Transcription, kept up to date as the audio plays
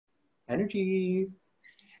Energy.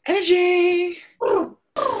 Energy!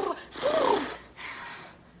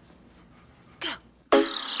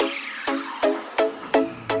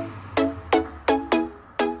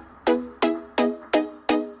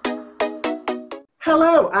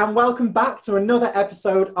 Hello and welcome back to another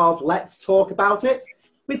episode of Let's Talk About It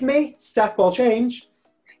with me, Steph Ball Change.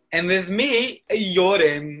 And with me,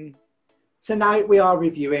 Jorim. Tonight we are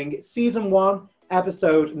reviewing Season 1,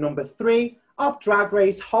 Episode number 3 of Drag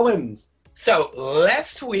Race Holland. So,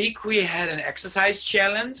 last week we had an exercise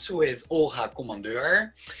challenge with Olga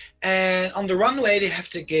Commandeur. And on the runway they have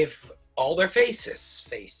to give all their faces.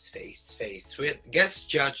 Face, with guest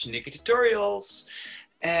judge Nikki Tutorials.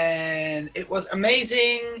 And it was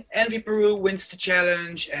amazing. Envy Peru wins the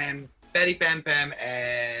challenge, and Patty Pam Pam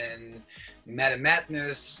and Madam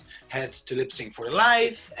Madness had to lip sync for the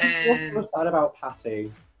live. And What's sad about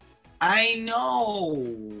Patty? I know.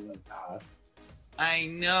 Sad. I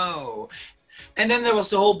know. And then there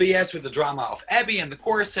was the whole BS with the drama of Abby and the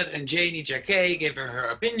corset, and Janie Jacquet gave her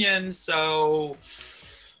opinion. So,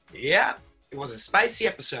 yeah, it was a spicy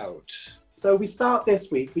episode. So we start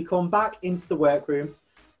this week. We come back into the workroom.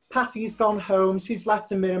 Patty's gone home. She's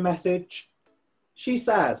left a mirror message. She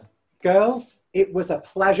said, "Girls, it was a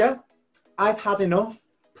pleasure. I've had enough.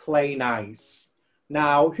 Play nice."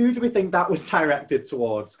 Now, who do we think that was directed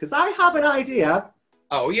towards? Because I have an idea.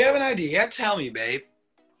 Oh, you have an idea? Tell me, babe.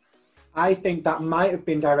 I think that might have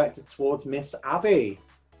been directed towards Miss Abby.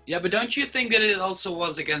 Yeah, but don't you think that it also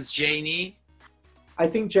was against Janie? I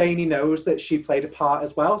think Janie knows that she played a part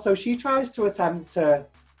as well. So she tries to attempt to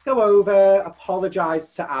go over,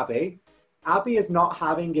 apologise to Abby. Abby is not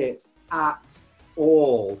having it at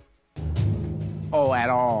all. Oh, at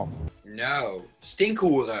all. No.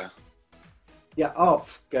 Stinkhoeren. Yeah, oh,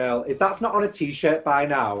 girl, if that's not on a t-shirt by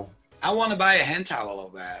now. I want to buy a hand towel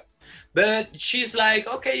of that. But she's like,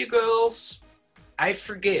 okay, you girls, I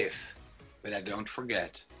forgive, but I don't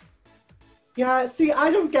forget. Yeah, see,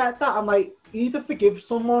 I don't get that. I'm like, either forgive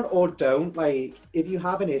someone or don't. Like, if you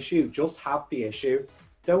have an issue, just have the issue.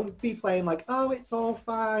 Don't be playing like, oh, it's all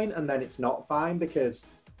fine, and then it's not fine, because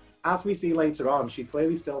as we see later on, she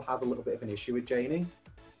clearly still has a little bit of an issue with Janie.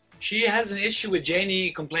 She has an issue with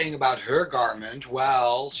Janie complaining about her garment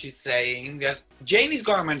while she's saying that Janie's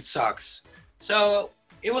garment sucks. So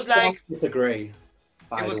it was like... I disagree.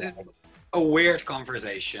 It was a weird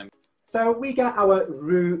conversation. So we get our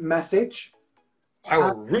Rue message.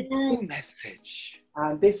 Our Rue message.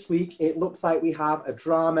 And this week, it looks like we have a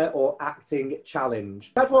drama or acting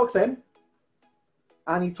challenge. Ted walks in,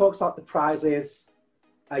 and he talks about the prizes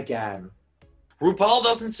again. RuPaul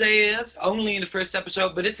doesn't say it, only in the first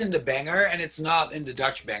episode, but it's in the banger, and it's not in the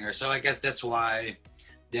Dutch banger. So I guess that's why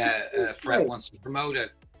Fred wants to promote it.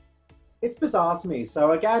 It's bizarre to me.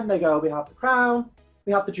 So again, they go, we have the crown,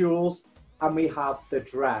 we have the jewels, and we have the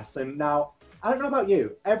dress. And now, I don't know about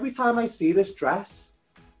you, every time I see this dress,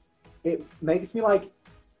 it makes me like,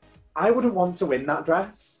 I wouldn't want to win that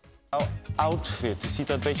dress. Outfit, die ziet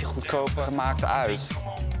er een beetje goedkoop gemaakt uit.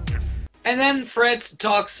 And then Fred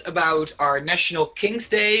talks about our National King's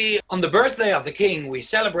Day. On the birthday of the king, we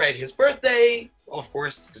celebrate his birthday, of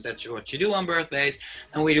course, because that's what you do on birthdays,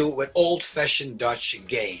 and we do it with old-fashioned Dutch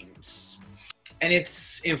games. And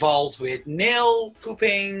it's involved with nail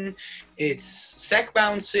pooping, it's sack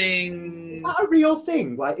bouncing. Is that a real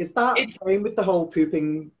thing? Like, is that playing with the whole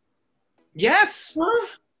pooping? Yes! What?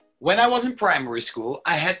 When I was in primary school,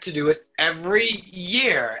 I had to do it every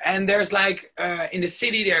year. And there's like, in the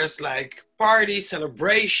city, there's like party,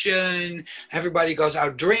 celebration, everybody goes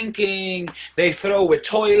out drinking, they throw with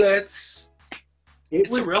toilets.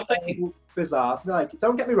 It's a real thing. Bizarre to me. Like,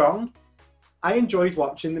 don't get me wrong, I enjoyed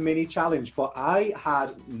watching the mini challenge, but I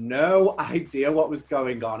had no idea what was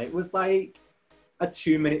going on. It was like a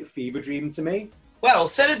 2-minute fever dream to me. Well,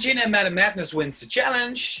 Sederginne and Madam Madness wins the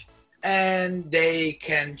challenge. And they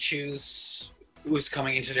can choose who's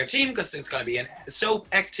coming into their team, because it's going to be a soap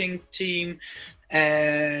acting team.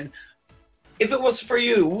 And if it was for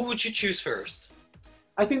you, who would you choose first?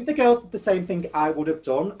 I think the girls did the same thing I would have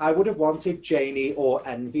done. I would have wanted Janie or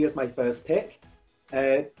Envy as my first pick.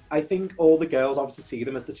 I think all the girls obviously see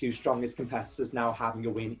them as the two strongest competitors now having a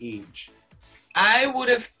win each. I would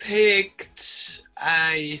have picked,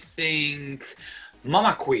 I think,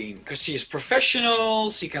 Mama Queen, because she is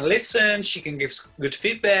professional, she can listen, she can give good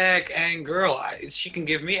feedback, and girl, she can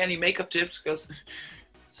give me any makeup tips because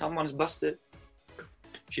someone's busted.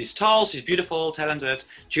 She's tall, she's beautiful, talented.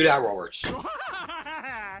 Julia Roberts.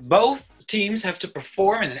 Both teams have to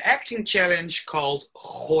perform in an acting challenge called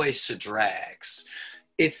Gooise Drags.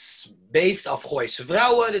 It's based off Gooise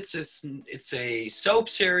Vrouwen. It's a soap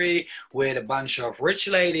series with a bunch of rich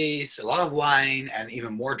ladies, a lot of wine, and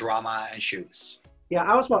even more drama and shoes. Yeah,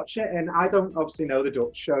 I was watching it, and I don't obviously know the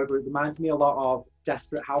Dutch show, but it reminds me a lot of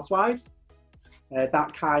Desperate Housewives.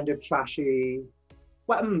 That kind of trashy,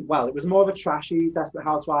 well, it was more of a trashy Desperate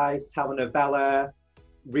Housewives, telenovela,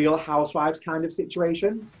 Real Housewives kind of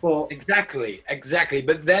situation. But Exactly.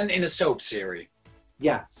 But then in a soap series.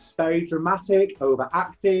 yes, very dramatic,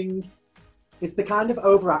 overacting. It's the kind of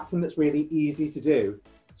overacting that's really easy to do.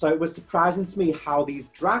 So it was surprising to me how these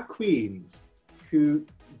drag queens, who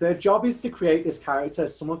their job is to create this character,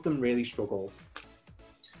 some of them really struggled.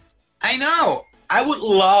 I know. I would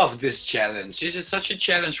love this challenge. This is such a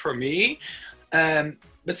challenge for me.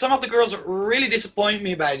 But some of the girls really disappointed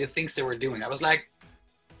me by the things they were doing. I was like...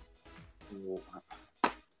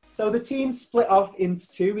 So the team split off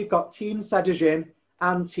into two. We've got Team Sederginne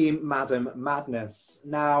and Team Madam Madness.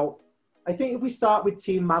 Now, I think if we start with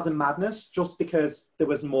Team Madam Madness, just because there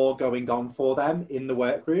was more going on for them in the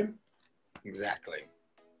workroom. Exactly.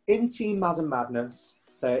 In Team Madam Madness,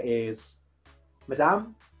 there is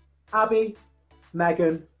Madame, Abby,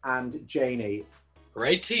 Megan, and Janie.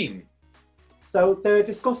 Great team. So they're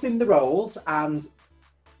discussing the roles, and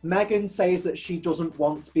Megan says that she doesn't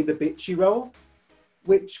want to be the bitchy role,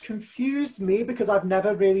 which confused me because I've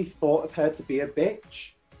never really thought of her to be a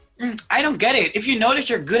bitch. I don't get it. If you know that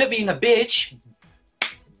you're good at being a bitch,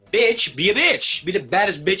 be a bitch. Be the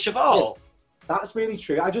baddest bitch of all. That's really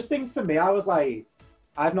true. I just think for me, I was like,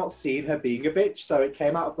 I've not seen her being a bitch, so it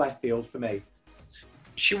came out of left field for me.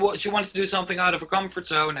 She wanted to do something out of her comfort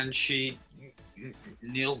zone, and she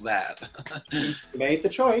nailed that. You made the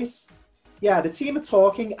choice. Yeah, the team are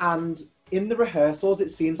talking, and in the rehearsals, it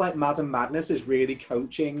seems like Madam Madness is really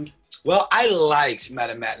coaching. Well, I liked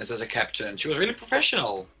Madam Madness as a captain. She was really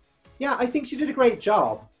professional. Yeah, I think she did a great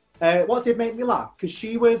job. What did make me laugh, because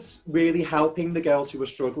she was really helping the girls who were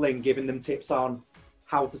struggling, giving them tips on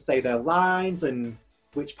how to say their lines and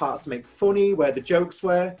which parts to make funny, where the jokes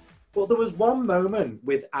were. But there was one moment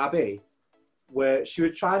with Abby where she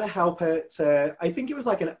was trying to help her to, I think it was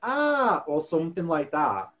like an ah or something like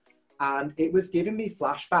that. And it was giving me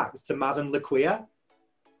flashbacks to Madame LaQueer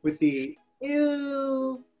with the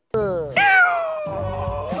ew. And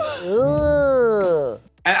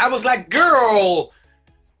I was like, girl,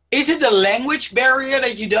 is it the language barrier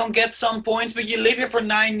that you don't get some points, but you live here for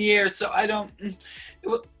 9 years, so I don't...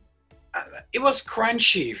 It was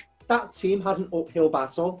crunchy. That team had an uphill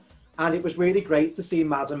battle, and it was really great to see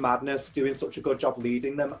Madam Madness doing such a good job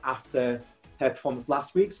leading them after her performance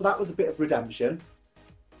last week, so that was a bit of redemption.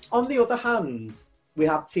 On the other hand, we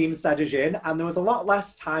have Team Sederginne, and there was a lot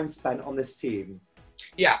less time spent on this team.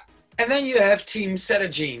 Yeah, and then you have Team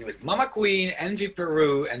Sederginne with Mama Queen, Envy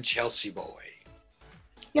Peru, and Chelsea Boy.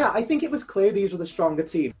 Yeah, I think it was clear these were the stronger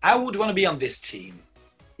team. I would want to be on this team.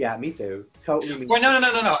 Yeah, me too. Totally me. Or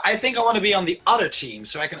no. I think I want to be on the other team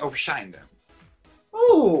so I can overshine them.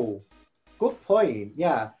 Oh, good point.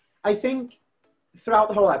 Yeah. I think throughout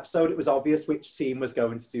the whole episode, it was obvious which team was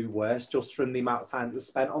going to do worse just from the amount of time that was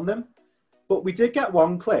spent on them. But we did get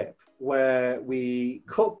one clip where we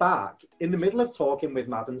cut back in the middle of talking with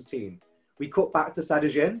Madam's team. We cut back to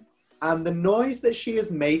Sederginne, and the noise that she is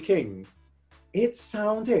making, it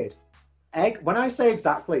sounded, when I say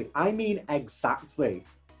exactly, I mean exactly.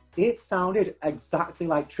 It sounded exactly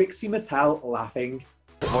like Trixie Mattel laughing.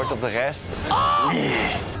 Wordt op de rest.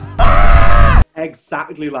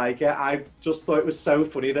 Exactly like it. I just thought it was so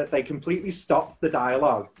funny that they completely stopped the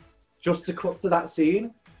dialogue just to cut to that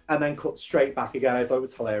scene and then cut straight back again. I thought it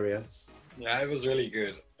was hilarious. Yeah, it was really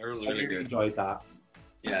good. It was really good. I enjoyed that.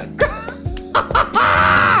 Yes.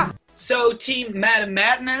 So Team Madam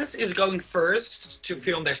Madness is going first to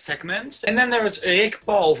film their segment. And then there's Rick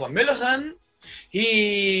Paul van Mulligen.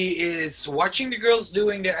 He is watching the girls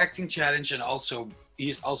doing their acting challenge, and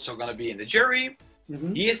he's also going to be in the jury.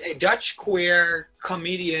 Mm-hmm. He is a Dutch queer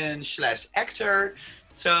comedian / actor.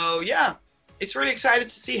 So yeah, it's really excited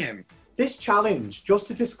to see him. This challenge,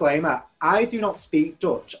 just a disclaimer, I do not speak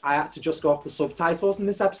Dutch. I had to just go off the subtitles in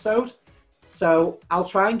this episode. So I'll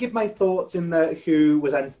try and give my thoughts in the who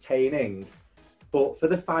was entertaining. But for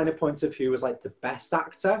the finer point of who was like the best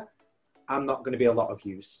actor, I'm not going to be a lot of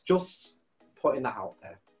use. Just putting that out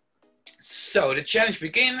there. So the challenge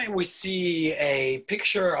begins. We see a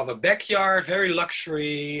picture of a backyard, very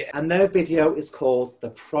luxury. And their video is called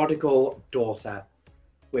The Prodigal Daughter,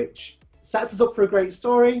 which sets us up for a great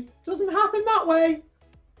story. Doesn't happen that way.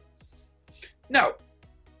 No.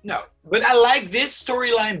 But I like this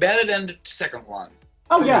storyline better than the second one.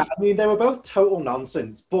 Oh yeah, I mean, they were both total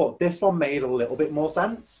nonsense, but this one made a little bit more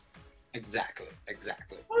sense. Exactly,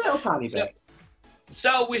 exactly. A little tiny bit.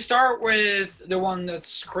 So we start with the one that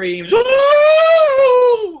screams,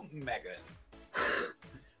 "Ooh!" Megan.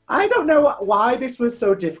 I don't know why this was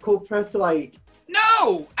so difficult for her to like...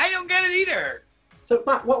 No, I don't get it either. So,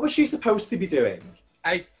 Matt, what was she supposed to be doing?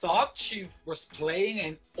 I thought she was playing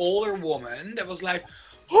an older woman that was like,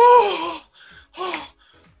 oh,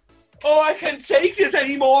 I can't take this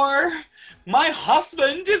anymore. My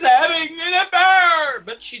husband is having an affair.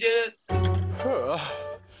 But she did.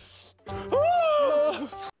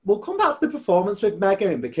 We'll come back to the performance with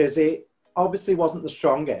Megan because it obviously wasn't the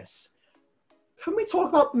strongest. Can we talk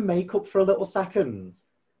about the makeup for a little second?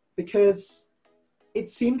 Because it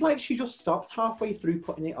seemed like she just stopped halfway through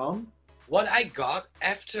putting it on. What I got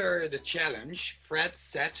after the challenge, Fred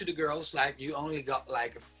said to the girls, like, you only got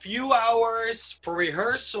like a few hours for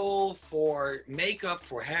rehearsal, for makeup,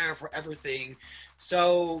 for hair, for everything.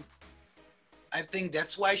 So I think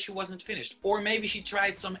that's why she wasn't finished. Or maybe she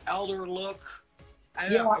tried some elder look. I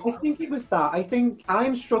don't know. I think it was that. I think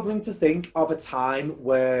I'm struggling to think of a time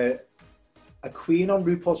where a queen on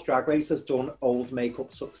RuPaul's Drag Race has done old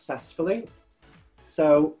makeup successfully.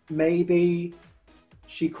 So maybe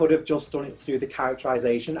she could have just done it through the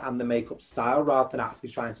characterization and the makeup style rather than actually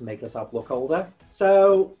trying to make herself look older.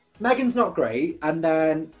 So Megan's not great. And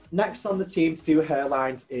then next on the team to do her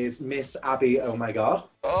lines is Miss Abby, oh my God.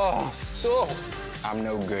 Oh, so I'm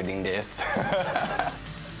no good in this.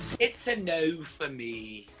 It's a no for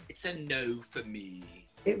me. It's a no for me.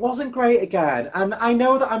 It wasn't great again. And I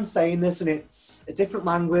know that I'm saying this and it's a different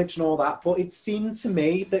language and all that, but it seemed to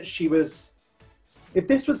me that she was, if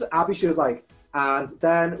this was Abby, she was like, and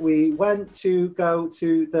then we went to go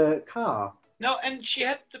to the car. No, and she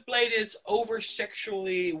had to play this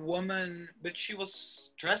over-sexually woman, but she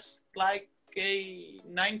was dressed like a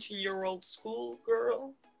 19-year-old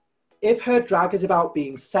schoolgirl. If her drag is about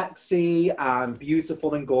being sexy and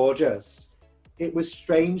beautiful and gorgeous, it was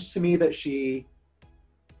strange to me that she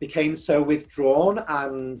became so withdrawn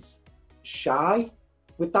and shy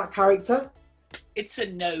with that character. It's a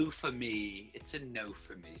no for me. It's a no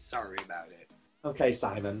for me. Sorry about it. Okay,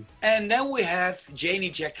 Simon. And then we have Janie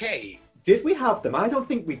Jacquet. Did we have them? I don't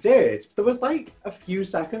think we did. There was like a few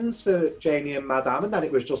seconds for Janie and Madame, and then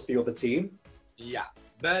it was just the other team. Yeah,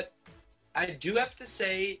 but I do have to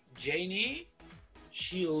say, Janie,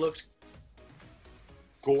 she looked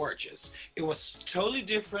gorgeous. It was totally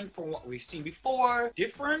different from what we've seen before.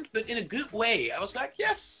 Different, but in a good way. I was like,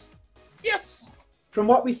 yes, yes. From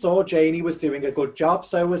what we saw, Janie was doing a good job,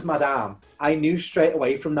 so was Madame. I knew straight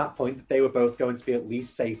away from that point that they were both going to be at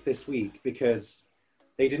least safe this week because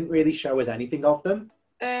they didn't really show us anything of them.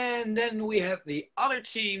 And then we have the other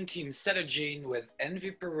team, Team Sederginne, with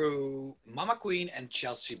Envy Peru, Mama Queen, and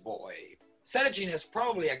Chelsea Boy. Sederginne has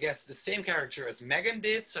probably, I guess, the same character as Megan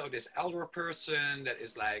did, so this elder person that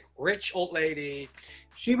is like rich old lady.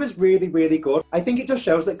 She was really, really good. I think it just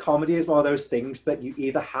shows that comedy is one of those things that you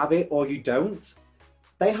either have it or you don't.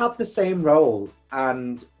 They had the same role,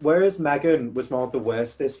 and whereas Megan was one of the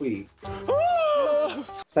worst this week,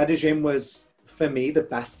 Sederginne was, for me, the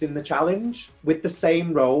best in the challenge with the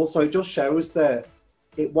same role. So it just shows that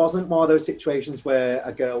it wasn't one of those situations where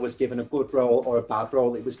a girl was given a good role or a bad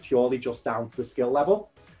role. It was purely just down to the skill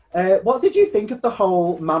level. What did you think of the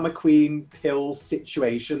whole Mama Queen pill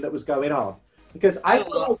situation that was going on? Because I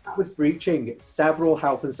felt like that was breaching several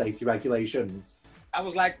health and safety regulations. I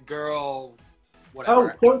was like, girl,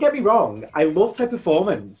 whatever. Oh, don't get me wrong. I loved her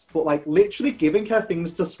performance, but like literally giving her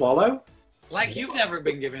things to swallow. Like you've never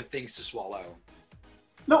been given things to swallow.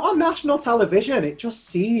 Not on national television. It just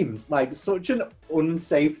seems like such an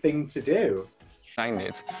unsafe thing to do. Zijn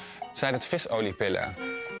dit? Zijn het visoliepillen?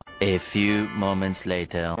 A few moments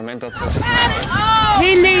later. Op het moment dat ze zeg maar...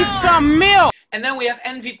 He needs some milk! And then we have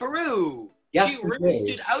Envy Peru. Yes, she really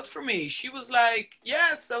stood out for me. She was like,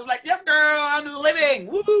 yes. I was like, yes, girl, I'm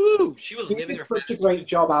living. Woo! She was living her such a great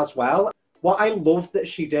job as well. What I loved that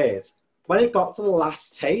she did, when it got to the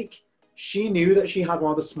last take, she knew that she had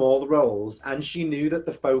one of the smaller roles, and she knew that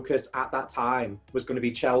the focus at that time was going to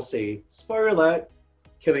be Chelsea. Spoiler alert,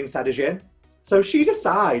 killing Sederginne. So she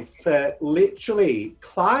decides to literally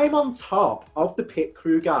climb on top of the pit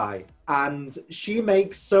crew guy, and she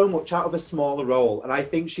makes so much out of a smaller role. And I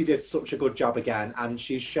think she did such a good job again, and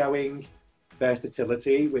she's showing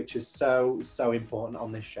versatility, which is so, so important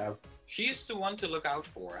on this show. She's the one to look out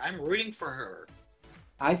for. I'm rooting for her.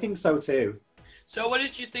 I think so too. So what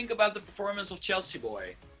did you think about the performance of Chelsea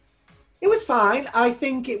Boy? It was fine. I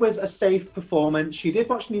think it was a safe performance. She did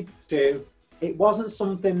what she needed to do. It wasn't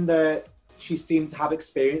something that she seemed to have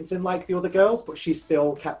experience in like the other girls, but she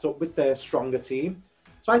still kept up with the stronger team.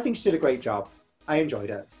 So I think she did a great job. I enjoyed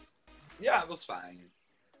it. Yeah, it was fine.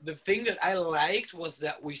 The thing that I liked was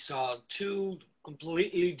that we saw two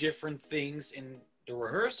completely different things in the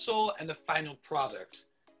rehearsal and the final product.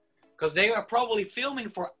 Because they are probably filming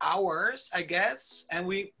for hours, I guess, and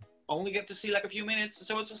we only get to see like a few minutes,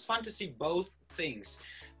 so it was fun to see both things.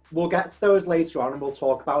 We'll get to those later on and we'll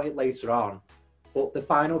talk about it later on. But the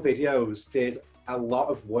final videos did a lot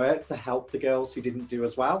of work to help the girls who didn't do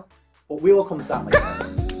as well. But we will come to that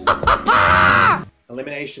later.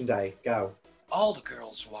 Elimination day, go. All the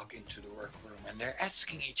girls walk into the workroom and they're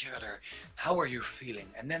asking each other, how are you feeling?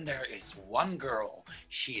 And then there is one girl,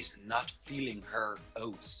 she is not feeling her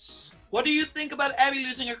oats. What do you think about Abby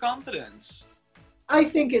losing her confidence? I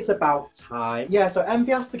think it's about time. Yeah, so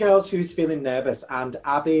Envy asked the girls who's feeling nervous, and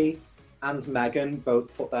Abby and Megan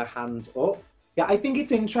both put their hands up. Yeah, I think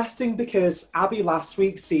it's interesting because Abby last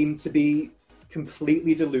week seemed to be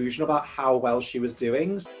completely delusional about how well she was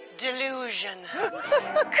doing. Delusion.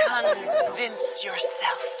 Convince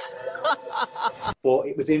yourself. But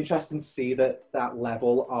it was interesting to see that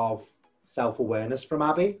level of self-awareness from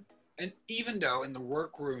Abby. And even though in the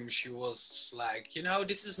workroom she was like, you know,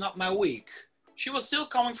 this is not my week, she was still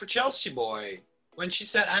coming for Chelsea Boy. When she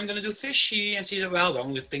said, I'm gonna do fishy, and she said, well, the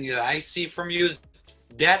only thing that I see from you is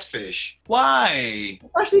dead fish. Why?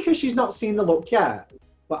 Especially because she's not seen the look yet.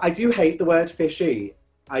 But I do hate the word fishy.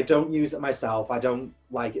 I don't use it myself. I don't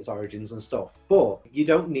like its origins and stuff. But you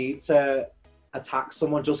don't need to attack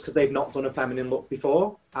someone just because they've not done a feminine look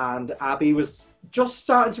before. And Abby was just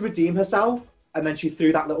starting to redeem herself. And then she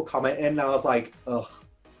threw that little comment in and I was like, ugh.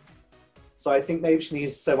 So I think maybe she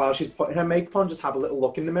needs to, while she's putting her makeup on, just have a little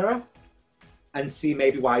look in the mirror and see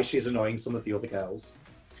maybe why she's annoying some of the other girls.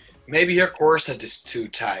 Maybe her corset is too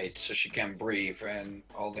tight so she can't breathe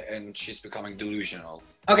and she's becoming delusional.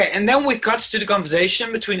 Okay, and then we cut to the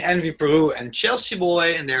conversation between Envy Peru and Chelsea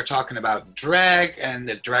Boy, and they're talking about drag and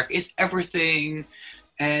that drag is everything,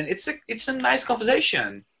 and it's a nice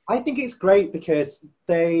conversation. I think it's great because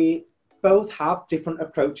they both have different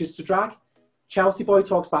approaches to drag. Chelsea Boy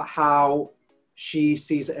talks about how she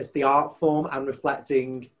sees it as the art form and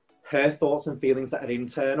reflecting her thoughts and feelings that are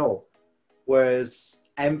internal, whereas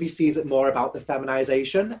Envy sees it more about the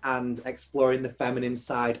feminization and exploring the feminine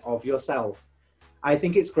side of yourself. I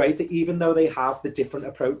think it's great that even though they have the different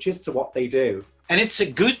approaches to what they do. And it's a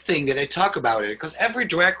good thing that they talk about it, because every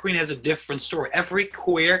drag queen has a different story. Every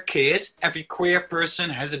queer kid, every queer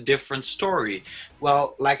person has a different story.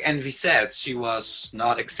 Well, like Envy said, she was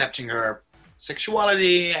not accepting her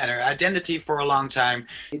sexuality and her identity for a long time.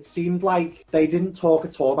 It seemed like they didn't talk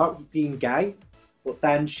at all about being gay, but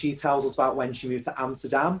then she tells us about when she moved to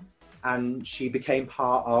Amsterdam and she became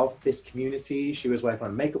part of this community. She was working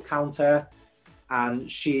on a makeup counter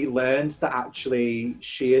and she learned that actually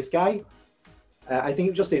she is gay. I think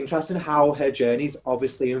it's just interesting how her journeys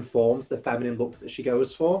obviously informs the feminine look that she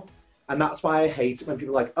goes for. And that's why I hate it when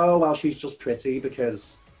people are like, oh, well, she's just pretty,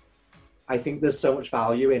 because I think there's so much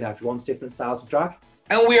value in everyone's different styles of drag.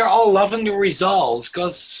 And we are all loving the results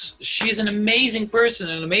because she's an amazing person,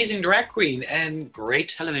 an amazing drag queen, and great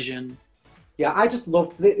television. Yeah, I just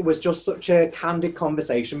loved that it was just such a candid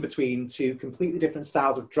conversation between two completely different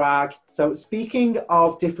styles of drag. So speaking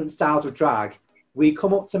of different styles of drag, we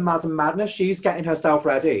come up to Madam Madness. She's getting herself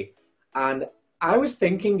ready. And I was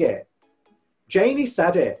thinking it. Janie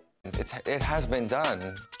said it. It has been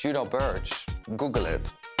done. Juno Birch. Google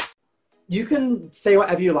it. You can say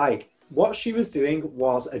whatever you like. What she was doing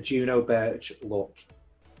was a Juno Birch look.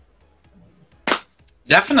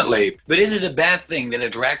 Definitely. But is it a bad thing that a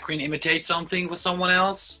drag queen imitates something with someone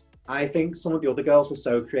else? I think some of the other girls were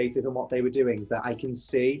so creative in what they were doing that I can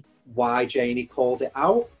see why Janie called it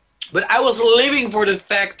out. But I was living for the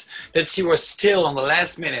fact that she was still on the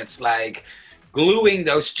last minutes, like gluing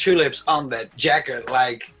those tulips on that jacket,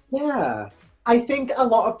 like... Yeah. I think a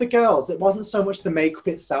lot of the girls, it wasn't so much the makeup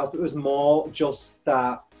itself, it was more just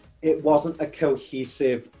that it wasn't a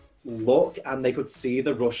cohesive look and they could see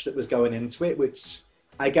the rush that was going into it, which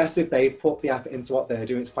I guess if they put the effort into what they're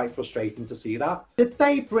doing, it's quite frustrating to see that. Did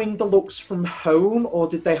they bring the looks from home or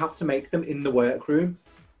did they have to make them in the workroom?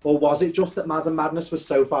 Or was it just that Madam Madness was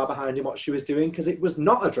so far behind in what she was doing because it was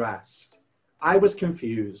not addressed? I was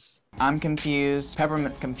confused. I'm confused.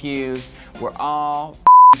 Peppermint's confused. We're all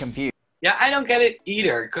confused. Yeah, I don't get it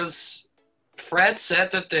either, because Fred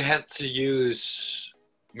said that they had to use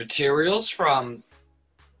materials from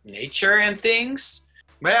nature and things.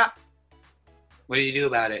 But yeah, what do you do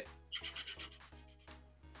about it?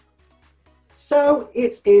 So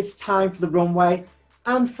it is time for the runway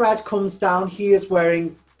and Fred comes down. He is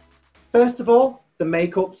wearing, first of all, the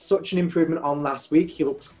makeup, such an improvement on last week. He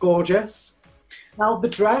looks gorgeous. Now the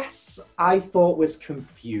dress, I thought was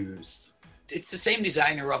confused. it's the same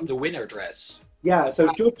designer of the winner dress. Yeah,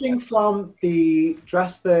 so judging from the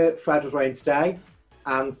dress that Fred was wearing today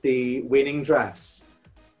and the winning dress,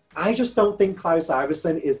 I just don't think Klaus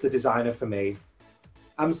Iverson is the designer for me.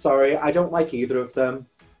 I'm sorry, I don't like either of them.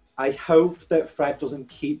 I hope that Fred doesn't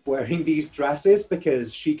keep wearing these dresses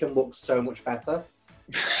because she can look so much better.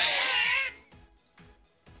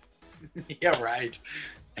 Yeah, right.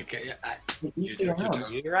 Okay, you're Yeah.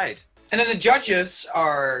 totally right. And then the judges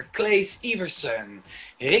are Claes Iversen,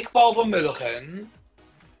 Rick Paul van Mulligen,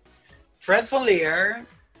 Fred van Leer,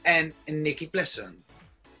 and Nikki Plessen.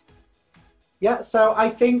 Yeah, so I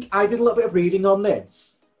think I did a little bit of reading on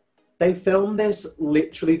this. They filmed this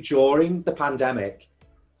literally during the pandemic.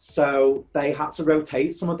 So they had to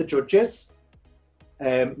rotate some of the judges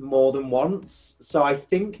more than once. So I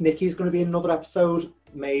think Nikki's going to be in another episode.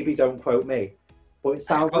 Maybe, don't quote me. But it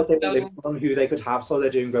sounds like they were limited on who they could have, so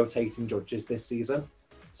they're doing rotating judges this season.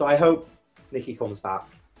 So I hope Nikki comes back.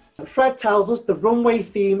 Fred tells us the runway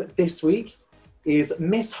theme this week is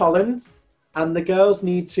Miss Holland, and the girls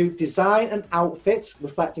need to design an outfit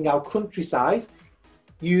reflecting our countryside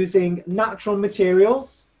using natural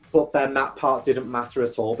materials, but then that part didn't matter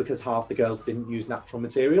at all because half the girls didn't use natural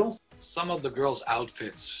materials. Some of the girls'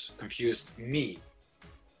 outfits confused me.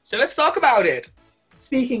 So let's talk about it.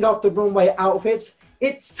 Speaking of the runway outfits,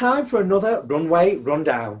 it's time for another runway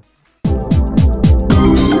rundown.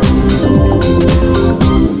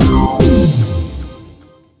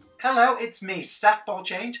 Hello, it's me, Steph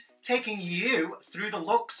Ballchange, taking you through the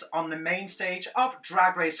looks on the main stage of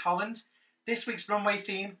Drag Race Holland. This week's runway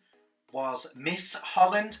theme was Miss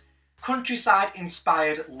Holland,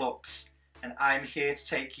 countryside-inspired looks, and I'm here to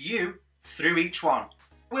take you through each one.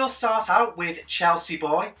 We'll start out with Chelsea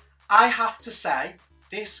Boy. I have to say,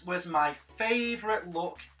 this was my favourite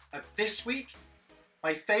look of this week,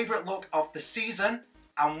 my favourite look of the season,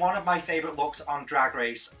 and one of my favourite looks on Drag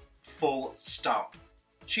Race, full stop.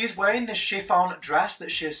 She's wearing this chiffon dress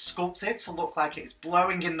that she has sculpted to look like it's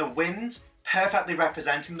blowing in the wind, perfectly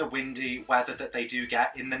representing the windy weather that they do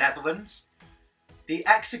get in the Netherlands. The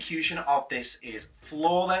execution of this is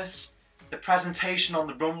flawless. The presentation on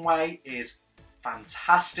the runway is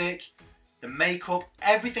fantastic. The makeup,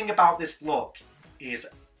 everything about this look is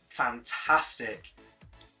fantastic.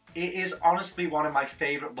 It is honestly one of my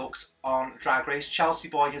favourite looks on Drag Race. Chelsea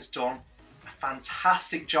Boy has done a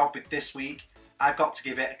fantastic job with this week. I've got to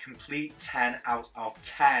give it a complete 10 out of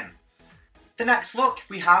 10. The next look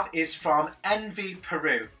we have is from Envy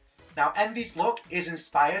Peru. Now Envy's look is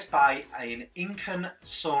inspired by an Incan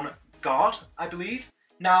sun god, I believe.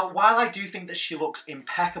 Now while I do think that she looks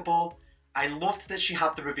impeccable, I loved that she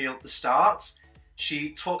had the reveal at the start.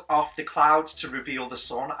 She took off the clouds to reveal the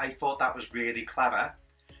sun. I thought that was really clever.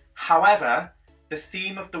 However, the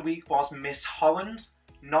theme of the week was Miss Holland,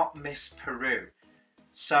 not Miss Peru.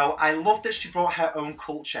 So I love that she brought her own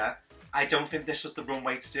culture. I don't think this was the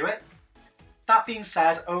runway to do it. That being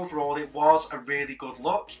said, overall it was a really good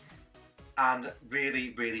look and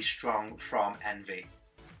really, really strong from Envy.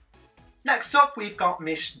 Next up we've got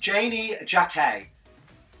Miss Janie Jacquet.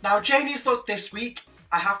 Now Janie's look this week,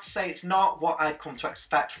 I have to say it's not what I'd come to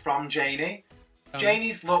expect from Janie.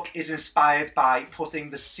 Janie's look is inspired by putting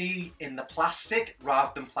the sea in the plastic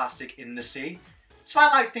rather than plastic in the sea. So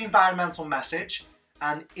I like the environmental message,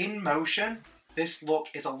 and in motion, this look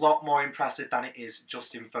is a lot more impressive than it is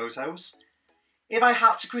just in photos. If I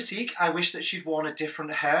had to critique, I wish that she'd worn a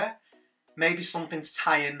different hair, maybe something to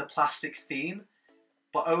tie in the plastic theme,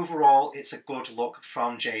 but overall it's a good look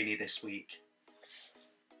from Janie this week.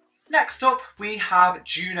 Next up, we have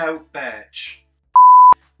Juno Birch.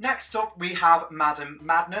 Next up, we have Madam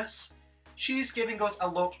Madness. She's giving us a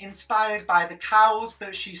look inspired by the cows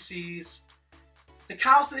that she sees. The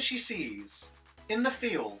cows that she sees in the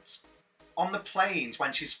fields, on the plains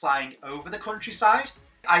when she's flying over the countryside.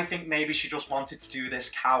 I think maybe she just wanted to do this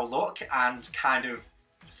cow look and kind of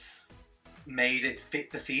made it fit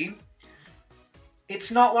the theme.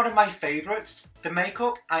 It's not one of my favourites. The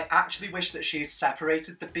makeup, I actually wish that she had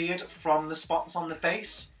separated the beard from the spots on the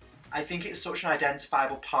face. I think it's such an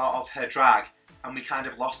identifiable part of her drag, and we kind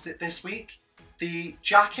of lost it this week. The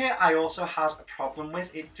jacket I also had a problem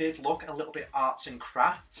with. It did look a little bit arts and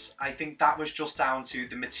crafts. I think that was just down to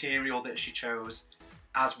the material that she chose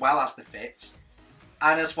as well as the fit.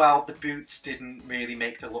 And as well, the boots didn't really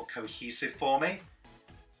make the look cohesive for me.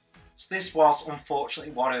 So this was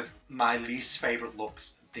unfortunately one of my least favourite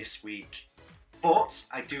looks this week. But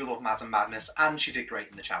I do love Madam Madness and she did great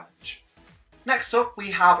in the challenge. Next up we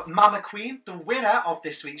have Mama Queen, the winner of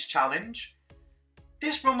this week's challenge.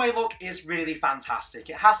 This runway look is really fantastic.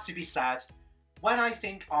 It has to be said, when I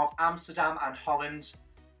think of Amsterdam and Holland,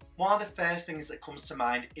 one of the first things that comes to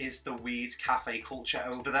mind is the weed cafe culture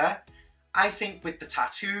over there. I think with the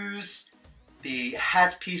tattoos, the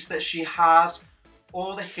headpiece that she has,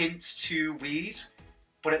 all the hints to weed,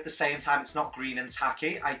 but at the same time it's not green and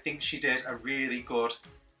tacky. I think she did a really good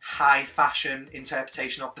high fashion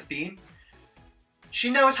interpretation of the theme.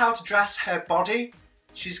 She knows how to dress her body.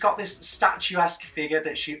 She's got this statuesque figure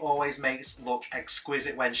that she always makes look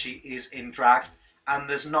exquisite when she is in drag, and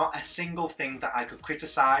there's not a single thing that I could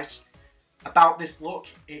criticise about this look.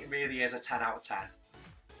 It really is a 10 out of 10.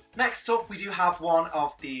 Next up, we do have one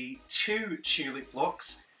of the 2 tulip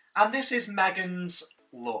looks, and this is Megan's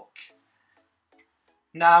look.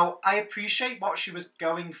 Now, I appreciate what she was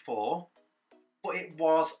going for, but it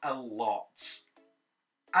was a lot.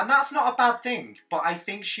 And that's not a bad thing, but I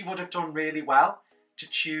think she would have done really well to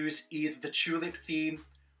choose either the tulip theme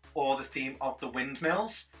or the theme of the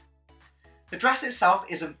windmills. The dress itself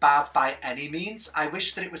isn't bad by any means. I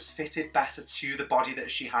wish that it was fitted better to the body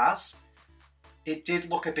that she has. It did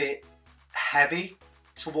look a bit heavy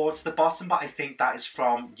towards the bottom, but I think that is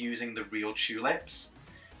from using the real tulips.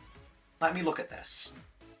 Let me look at this.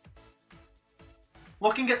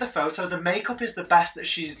 Looking at the photo, the makeup is the best that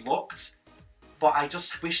she's looked, but I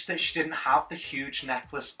just wish that she didn't have the huge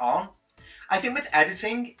necklace on. I think with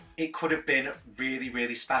editing, it could have been really,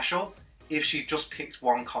 really special if she just picked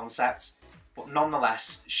one concept, but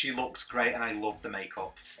nonetheless, she looks great and I love the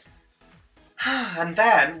makeup. And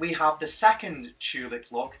then we have the second tulip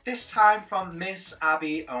look, this time from Miss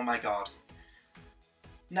Abby Oh My God.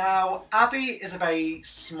 Now, Abby is a very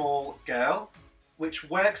small girl, which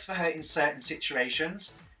works for her in certain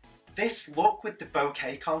situations. This look with the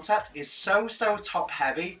bouquet concept is so top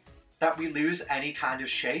heavy that we lose any kind of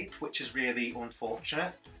shape, which is really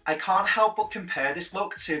unfortunate. I can't help but compare this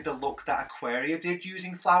look to the look that Aquaria did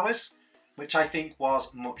using flowers, which I think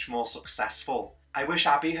was much more successful. I wish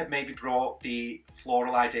Abby had maybe brought the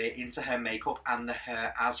floral idea into her makeup and the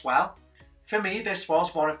hair as well. For me, this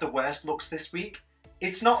was one of the worst looks this week.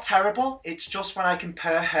 It's not terrible, it's just when I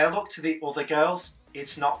compare her look to the other girls,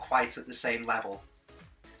 it's not quite at the same level.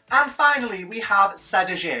 And finally, we have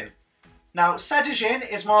Sederginne. Now, Sederginne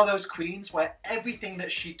is one of those queens where everything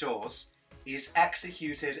that she does is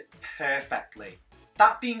executed perfectly.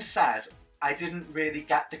 That being said, I didn't really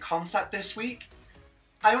get the concept this week.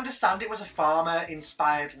 I understand it was a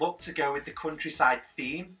farmer-inspired look to go with the countryside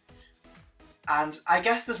theme, and I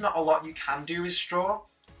guess there's not a lot you can do with straw.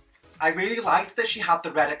 I really liked that she had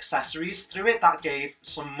the red accessories through it that gave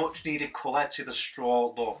some much needed colour to the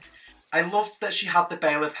straw look. I loved that she had the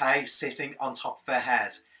bale of hay sitting on top of her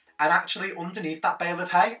head, and actually underneath that bale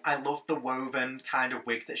of hay I loved the woven kind of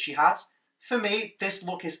wig that she had. For me, this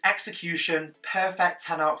look is execution, perfect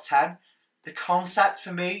 10 out of 10. The concept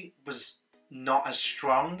for me was not as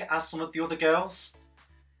strong as some of the other girls,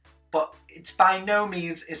 but it's by no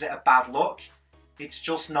means is it a bad look, it's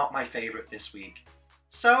just not my favourite this week.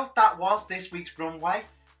 So that was this week's runway.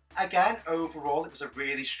 Again, overall it was a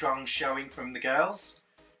really strong showing from the girls.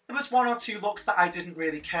 There was 1 or 2 looks that I didn't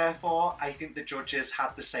really care for. I think the judges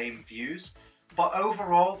had the same views, but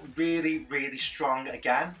overall really, really strong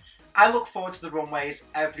again. I look forward to the runways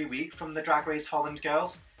every week from the Drag Race Holland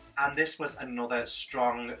girls, and this was another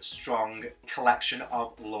strong collection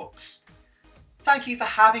of looks. Thank you for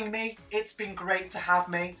having me, it's been great to have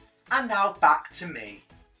me, and now back to me.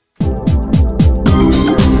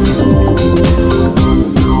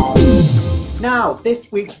 Now,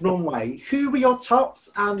 this week's runway, who were your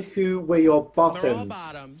tops and who were your bottoms?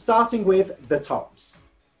 Starting with the tops.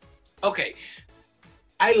 Okay,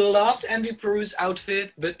 I loved Andy Peru's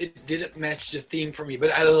outfit, but it didn't match the theme for me.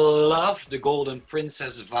 But I love the Golden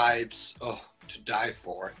Princess vibes. Oh, to die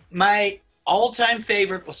for. My all-time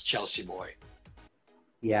favorite was Chelsea Boy.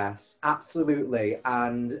 Yes, absolutely.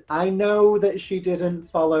 And I know that she didn't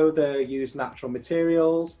follow the use natural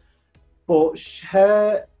materials, but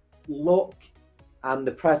her look and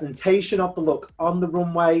the presentation of the look on the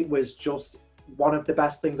runway was just one of the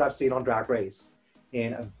best things I've seen on Drag Race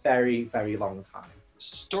in a very, very long time.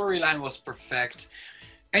 Storyline was perfect,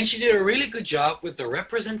 and she did a really good job with the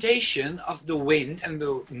representation of the wind and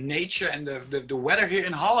the nature and the weather here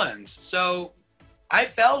in Holland. So I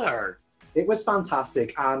felt her. It was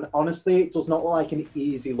fantastic, and honestly it does not look like an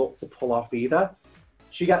easy look to pull off either.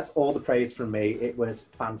 She gets all the praise from me. It was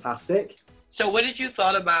fantastic. So what did you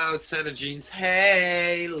thought about Sederginne's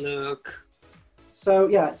hey look? So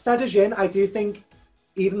yeah, Sederginne, I do think,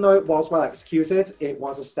 even though it was well executed, it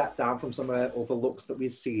was a step down from some of her other looks that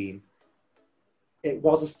we've seen. It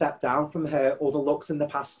was a step down from her other looks in the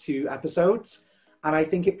past 2 episodes, and I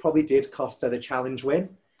think it probably did cost her the challenge win.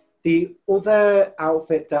 The other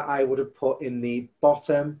outfit that I would have put in the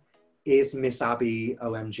bottom is Miss Abby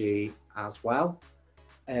OMG as well.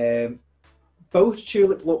 Both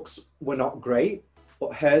tulip looks were not great,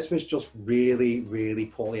 but hers was just really, really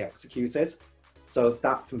poorly executed. So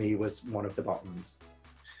that for me was one of the bottoms.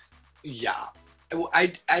 Yeah,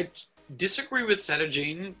 I disagree with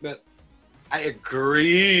Sederginne, but I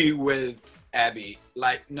agree with Abby.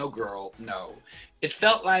 Like, no girl, no. It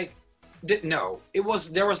felt like, no,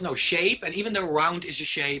 there was no shape, and even though round is a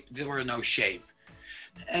shape, there was no shape.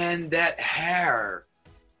 And that hair,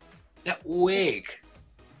 that wig,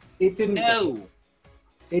 it didn't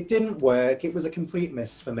work. It was a complete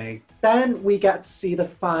miss for me. Then we get to see the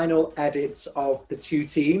final edits of the two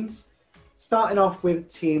teams, starting off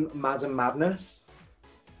with Team Madam Madness.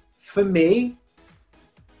 For me,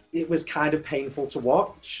 it was kind of painful to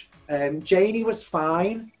watch. Janie was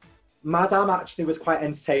fine. Madame actually was quite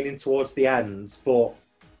entertaining towards the end, but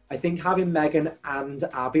I think having Megan and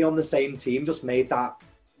Abby on the same team just made that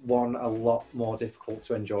one a lot more difficult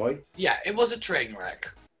to enjoy. Yeah, it was a train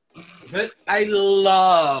wreck. But I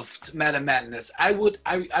loved Madam Madness. I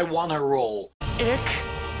want her role. Ik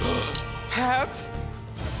heb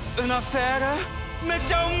een affaire met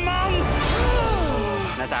jouw man.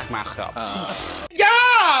 Dat is eigenlijk maar een grap.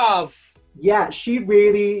 Yes! Yeah, she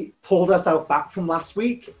really pulled herself back from last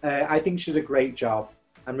week. I think she did a great job.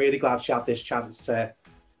 I'm really glad she had this chance to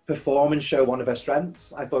perform and show one of her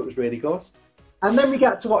strengths. I thought it was really good. And then we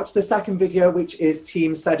get to watch the second video, which is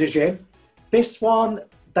Team Sederginne. This one,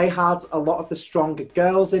 they had a lot of the stronger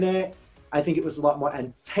girls in it. I think it was a lot more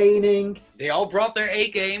entertaining. They all brought their A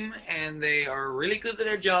game and they are really good at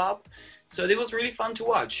their job. So it was really fun to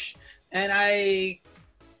watch. And I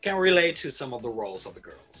can relate to some of the roles of the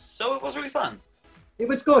girls. So it was really fun. It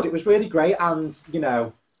was good. It was really great. And, you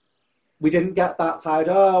know, we didn't get that tired,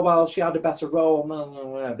 oh, well, she had a better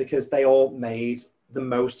role, because they all made the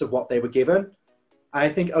most of what they were given. And I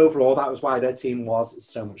think overall that was why their team was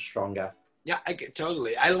so much stronger. Yeah,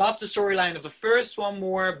 totally. I loved the storyline of the first one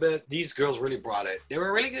more, but these girls really brought it. They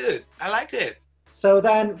were really good. I liked it. So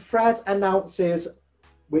then Fred announces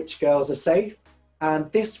which girls are safe.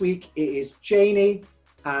 And this week it is Janie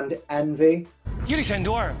and Envy. Jullie zijn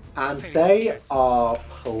door. And they are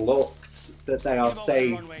plucked that they are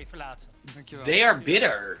safe. They are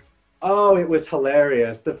bitter. Oh, it was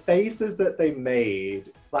hilarious. The faces that they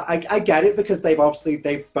made. Like, I get it because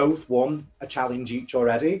they've both won a challenge each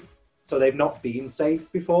already. So they've not been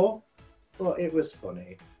safe before. But it was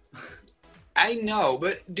funny. I know,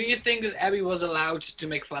 but do you think that Abby was allowed to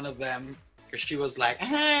make fun of them? Because she was like,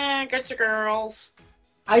 get your girls.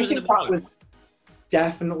 I think that was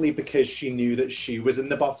definitely because she knew that she was in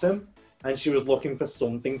the bottom and she was looking for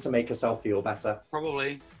something to make herself feel better.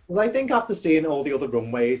 Probably. Because I think after seeing all the other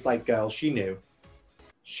runways, like, girls, she knew.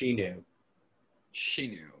 She knew. She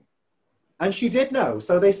knew. And she did know.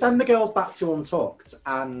 So they send the girls back to Untucked,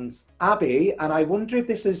 and Abby, and I wonder if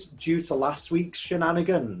this is due to last week's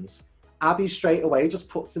shenanigans, Abby straight away just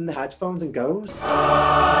puts in the headphones and goes.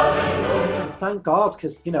 So thank God,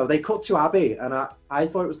 because, you know, they cut to Abby, and I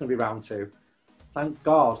thought it was going to be round 2. Thank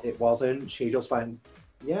God it wasn't. She just went,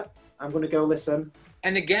 yeah, I'm going to go listen.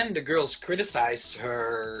 And again, the girls criticized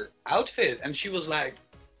her outfit, and she was like,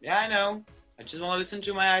 yeah, I know. I just want to listen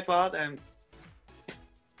to my iPod and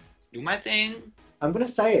do my thing. I'm going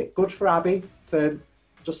to say it. Good for Abby for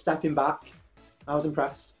just stepping back. I was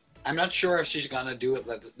impressed. I'm not sure if she's going to do it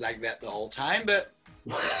like that the whole time, but...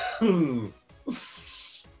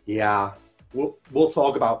 Yeah. We'll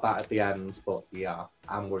talk about that at the end, but yeah,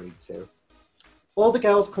 I'm worried too. All the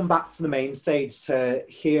girls come back to the main stage to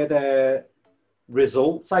hear their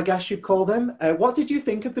results, I guess you'd call them. What did you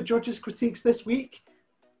think of the judges' critiques this week?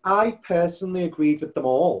 I personally agreed with them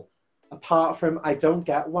all. Apart from, I don't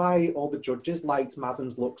get why all the judges liked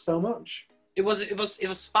Madam's look so much. It was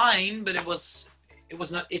fine, but it was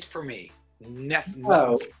not it for me.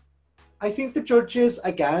 No, I think the judges,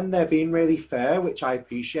 again, they're being really fair, which I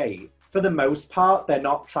appreciate. For the most part, they're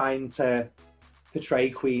not trying to portray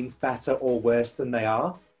queens better or worse than they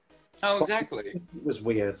are. Oh, exactly. It was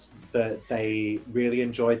weird that they really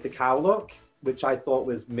enjoyed the cow look, which I thought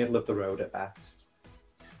was middle of the road at best.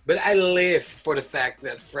 But I live for the fact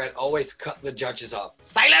that Fred always cut the judges off.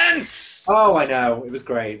 Silence! Oh, I know. It was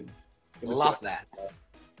great. Love that.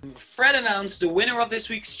 Fred announced the winner of this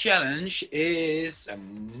week's challenge is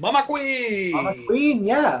Mama Queen. Mama Queen,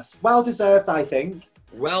 yes. Well deserved, I think.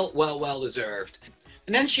 Well deserved.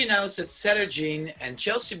 And then she announced that Sederginne and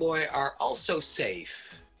Chelsea Boy are also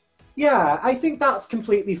safe. Yeah, I think that's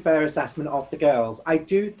completely fair assessment of the girls. I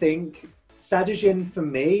do think Sederginne, for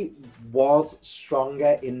me, was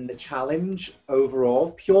stronger in the challenge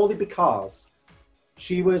overall, purely because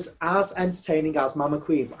She was as entertaining as Mama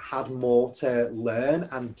Queen, but had more to learn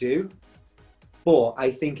and do. But I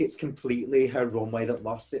think it's completely her runway that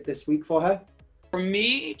lost it this week for her. For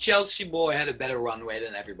me, Chelsea Boy had a better runway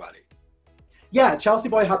than everybody. Yeah, Chelsea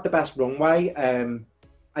Boy had the best runway.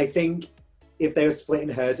 I think if they were splitting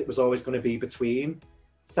hers, it was always going to be between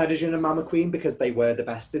Sederginne and Mama Queen because they were the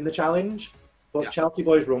best in the challenge. But Chelsea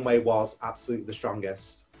Boy's runway was absolutely the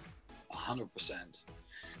strongest. 100%.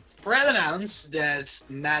 Fred announced that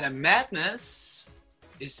Madame Madness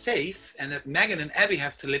is safe and that Megan and Abby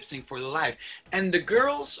have to lip sync for the live. And the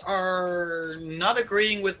girls are not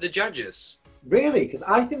agreeing with the judges. Really? Because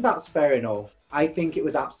I think that's fair enough. I think it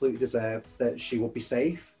was absolutely deserved that she would be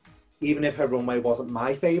safe, even if her runway wasn't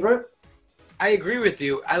my favourite. I agree with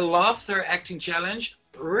you. I loved her acting challenge.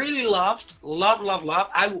 Really loved.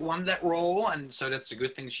 I won that role, and so that's a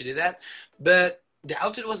good thing she did that. But the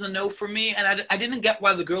outfit was a no for me, and I didn't get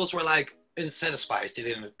why the girls were like unsatisfied. They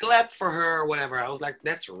didn't clap for her or whatever. I was like,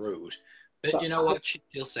 that's rude. But you know what? She's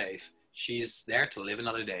still safe. She's there to live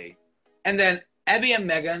another day. And then Abby and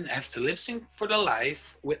Megan have to lip sync for the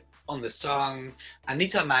live on the song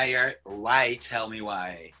Anita Meyer, Why Tell Me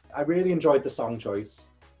Why. I really enjoyed the song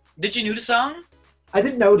choice. Did you know the song? I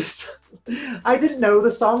didn't know this. I didn't know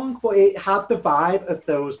the song, but it had the vibe of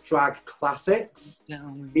those drag classics.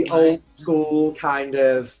 The old school kind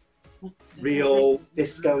of real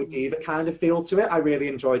disco diva kind of feel to it. I really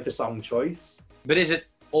enjoyed the song choice. But is it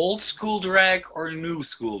old school drag or new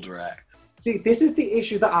school drag? See, this is the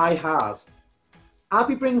issue that I had.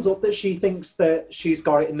 Abby brings up that she thinks that she's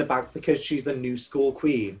got it in the bag because she's a new school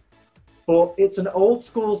queen. But it's an old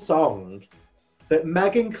school song that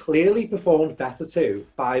Megan clearly performed better to,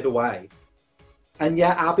 by the way. And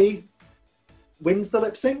yet Abby wins the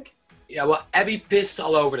lip sync. Yeah, well, Abby pissed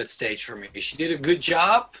all over that stage for me. She did a good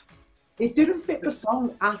job. It didn't fit the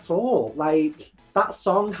song at all. Like, that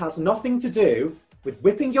song has nothing to do with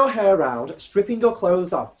whipping your hair around, stripping your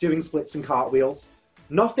clothes off, doing splits and cartwheels.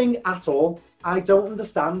 Nothing at all. I don't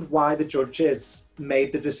understand why the judges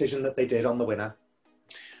made the decision that they did on the winner.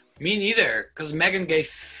 Me neither, because Megan gave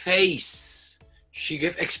face. She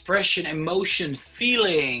gave expression, emotion,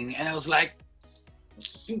 feeling, and I was like,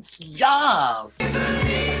 yes!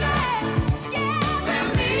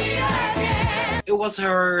 It was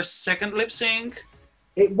her second lip sync.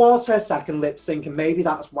 It was her second lip sync, and maybe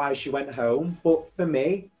that's why she went home. But for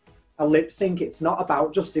me, a lip sync, it's not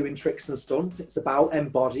about just doing tricks and stunts. It's about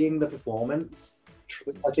embodying the performance,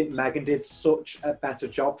 which I think Megan did such a better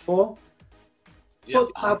job for. But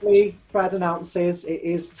sadly, Fred announces it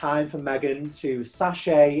is time for Megan to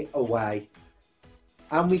sashay away.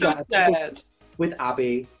 And we get with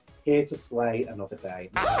Abby, here to slay another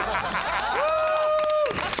day.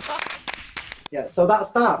 Yeah, so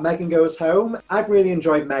that's that. Megan goes home. I've really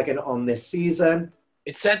enjoyed Megan on this season.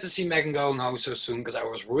 It's sad to see Megan going home so soon because I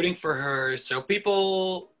was rooting for her. So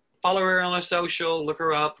people follow her on her social, look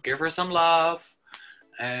her up, give her some love.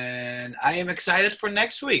 And I am excited for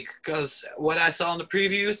next week because what I saw in the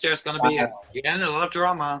previews, there's going to be again a lot of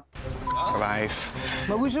drama. Wijf.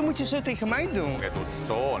 Maar hoezo moet je zo tegen mij doen? Ik doe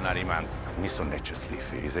zo naar iemand. Niet zo netjes,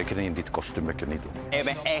 liefie. Zeker in dit kostuum ik niet doen. Je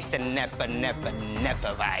bent echt een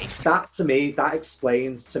neppe wijf. That to me, that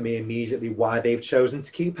explains to me immediately why they've chosen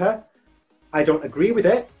to keep her. I don't agree with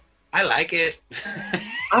it. I like it.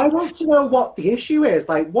 I want to know what the issue is.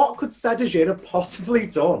 Like, what could Sederginne have possibly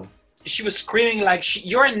done? She was screaming like,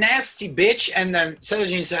 you're a nasty bitch. And then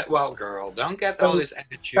Sederginne said, well, girl, don't get all this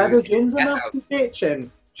attitude. Sederginne's a nasty bitch and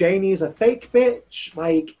Janie's a fake bitch.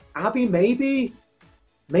 Like, Abby, maybe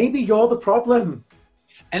you're the problem.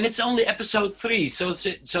 And it's only episode 3. So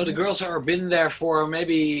the girls have been there for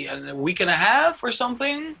maybe a week and a half or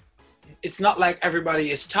something. It's not like everybody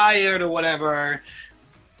is tired or whatever.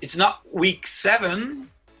 It's not week 7.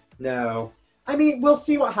 No. I mean, we'll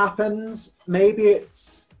see what happens. Maybe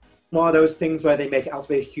it's one of those things where they make it out to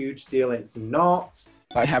be a huge deal and it's not.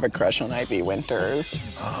 I have a crush on Ivy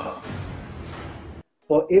Winters.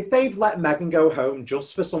 But if they've let Megan go home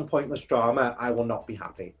just for some pointless drama, I will not be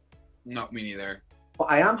happy. Not me neither. But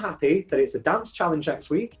I am happy that it's a dance challenge next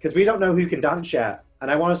week because we don't know who can dance yet.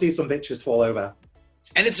 And I want to see some bitches fall over.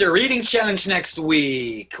 And it's a reading challenge next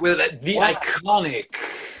week with the iconic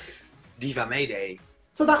Diva Mayday.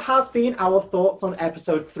 So that has been our thoughts on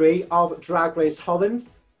episode 3 of Drag Race Holland.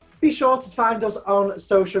 Be sure to find us on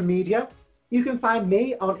social media. You can find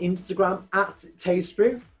me on Instagram at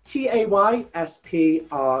Taystbrew, T-A-Y-S-P-R-U.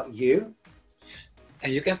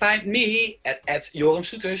 And you can find me at Jorim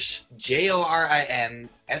Soeters, Jorim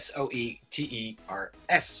Soeters.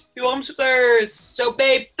 Jorim Soeters. So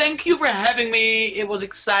babe, thank you for having me. It was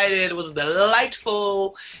exciting, it was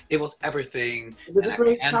delightful, it was everything. It was a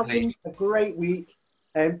great challenge, a great week.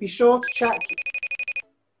 Be sure to check.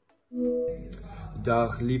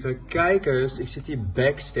 Dag lieve kijkers, ik zit hier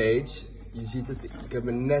backstage. Je ziet het, ik heb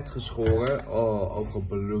me net geschoren. Oh, overal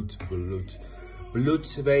bloed, bloed. Bloed,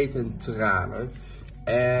 zweet en tranen.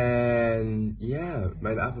 En ja,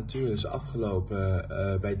 mijn avontuur is afgelopen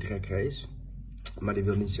bij Drag Race. Maar die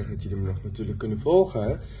wil niet zeggen dat jullie me nog natuurlijk kunnen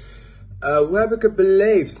volgen. Hoe heb ik het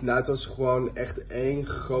beleefd? Nou, het was gewoon echt één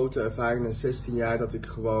grote ervaring na 16 jaar dat ik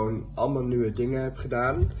gewoon allemaal nieuwe dingen heb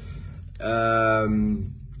gedaan.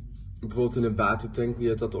 Bijvoorbeeld in een watertank, wie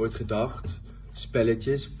had dat ooit gedacht?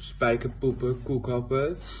 Spelletjes, spijkerpoepen,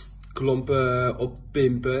 koekhappen, klompen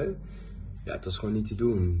oppimpen. Ja, het was gewoon niet te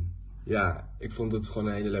doen. Ja, ik vond het gewoon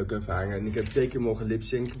een hele leuke ervaring. En ik heb 2 keer mogen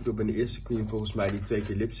lipzinken. Ik bedoel, ik ben de eerste queen volgens mij die 2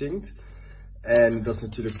 keer lipzinkt. En dat is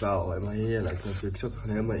natuurlijk wel helemaal heerlijk natuurlijk. Ik zat er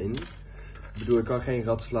gewoon helemaal in. Ik bedoel, ik kan geen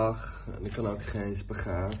ratslag. En ik kan ook geen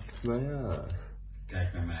spagaat. Maar ja.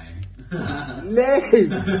 Kijk naar mij. Nee!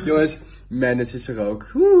 Jongens, Manus is er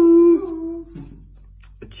ook. Woe!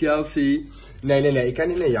 Chelsea. Nee, ik kan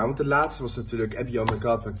niet naar jou. Want de laatste was natuurlijk Abby Oh My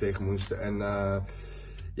God waar ik tegen moest. En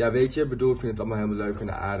ja, weet je, ik bedoel, ik vind het allemaal helemaal leuk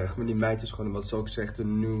en aardig. Maar die meid is gewoon, wat ze ook zegt,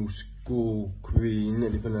 een new school queen.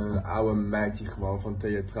 En ik ben een oude meid die gewoon van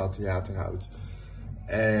theater houdt.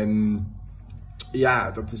 En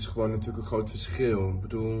ja, dat is gewoon natuurlijk een groot verschil. Ik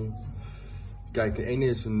bedoel, kijk, de ene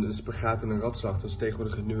is een spagaat en een ratslag. Dat is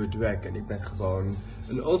tegenwoordig een nieuwe drag. En ik ben gewoon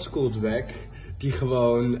een oldschool drag die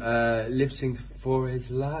gewoon lip-synct for his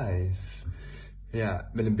life. Ja,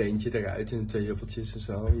 met een beentje eruit en 2 huppeltjes en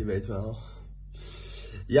zo, je weet wel.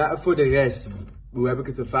 Ja, voor de rest, hoe heb ik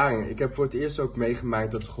het ervaren? Ik heb voor het eerst ook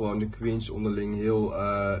meegemaakt dat gewoon de queens onderling heel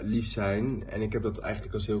lief zijn. En ik heb dat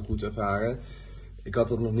eigenlijk als heel goed ervaren. Ik had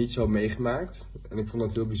dat nog niet zo meegemaakt en ik vond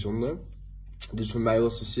dat heel bijzonder. Dus voor mij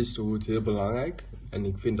was de sisterhood heel belangrijk. En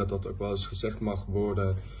ik vind dat dat ook wel eens gezegd mag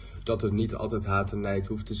worden, dat het niet altijd haat en nijd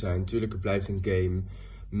hoeft te zijn. Tuurlijk, het blijft een game.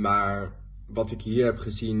 Maar wat ik hier heb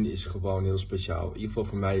gezien is gewoon heel speciaal. In ieder geval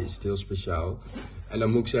voor mij is het heel speciaal. En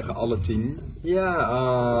dan moet ik zeggen, alle 10.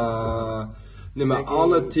 Ja, nee, maar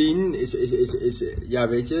alle 10 is ja,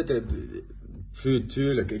 weet je,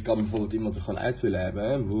 tuurlijk. Ik kan bijvoorbeeld iemand er gewoon uit willen hebben,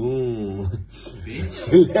 hè. Woe.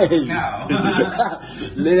 Nee. Nou.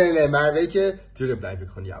 nee, maar weet je, tuurlijk blijf ik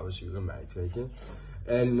gewoon die oude zure meid, weet je.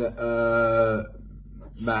 En,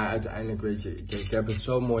 maar uiteindelijk, weet je, ik heb het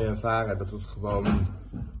zo mooi ervaren dat het gewoon,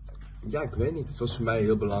 ja, ik weet niet. Het was voor mij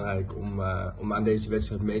heel belangrijk om aan deze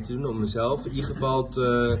wedstrijd mee te doen. Om mezelf in ieder geval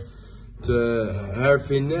te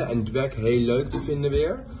hervinden en drag heel leuk te vinden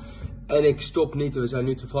weer. En ik stop niet. We zijn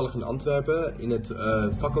nu toevallig in Antwerpen in het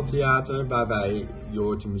Fakkeltheater. Waar wij, je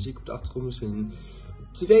hoort de muziek op de achtergrond misschien,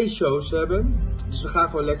 2 shows hebben. Dus we gaan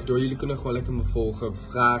gewoon lekker door. Jullie kunnen gewoon lekker me volgen.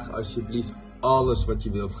 Vraag alsjeblieft alles wat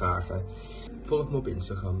je wil vragen. Volg me op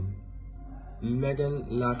Instagram.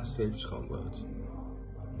 Megan_Schoonbrood.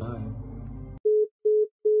 Bye.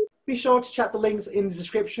 Be sure to check the links in the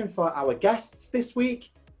description for our guests this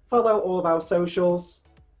week. Follow all of our socials.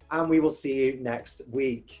 And we will see you next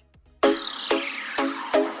week.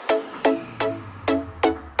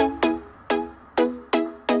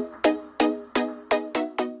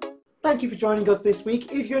 Thank you for joining us this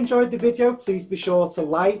week. If you enjoyed the video, please be sure to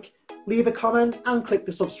like, leave a comment and click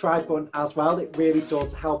the subscribe button as well. It really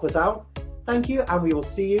does help us out. Thank you, and we will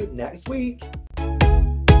see you next week.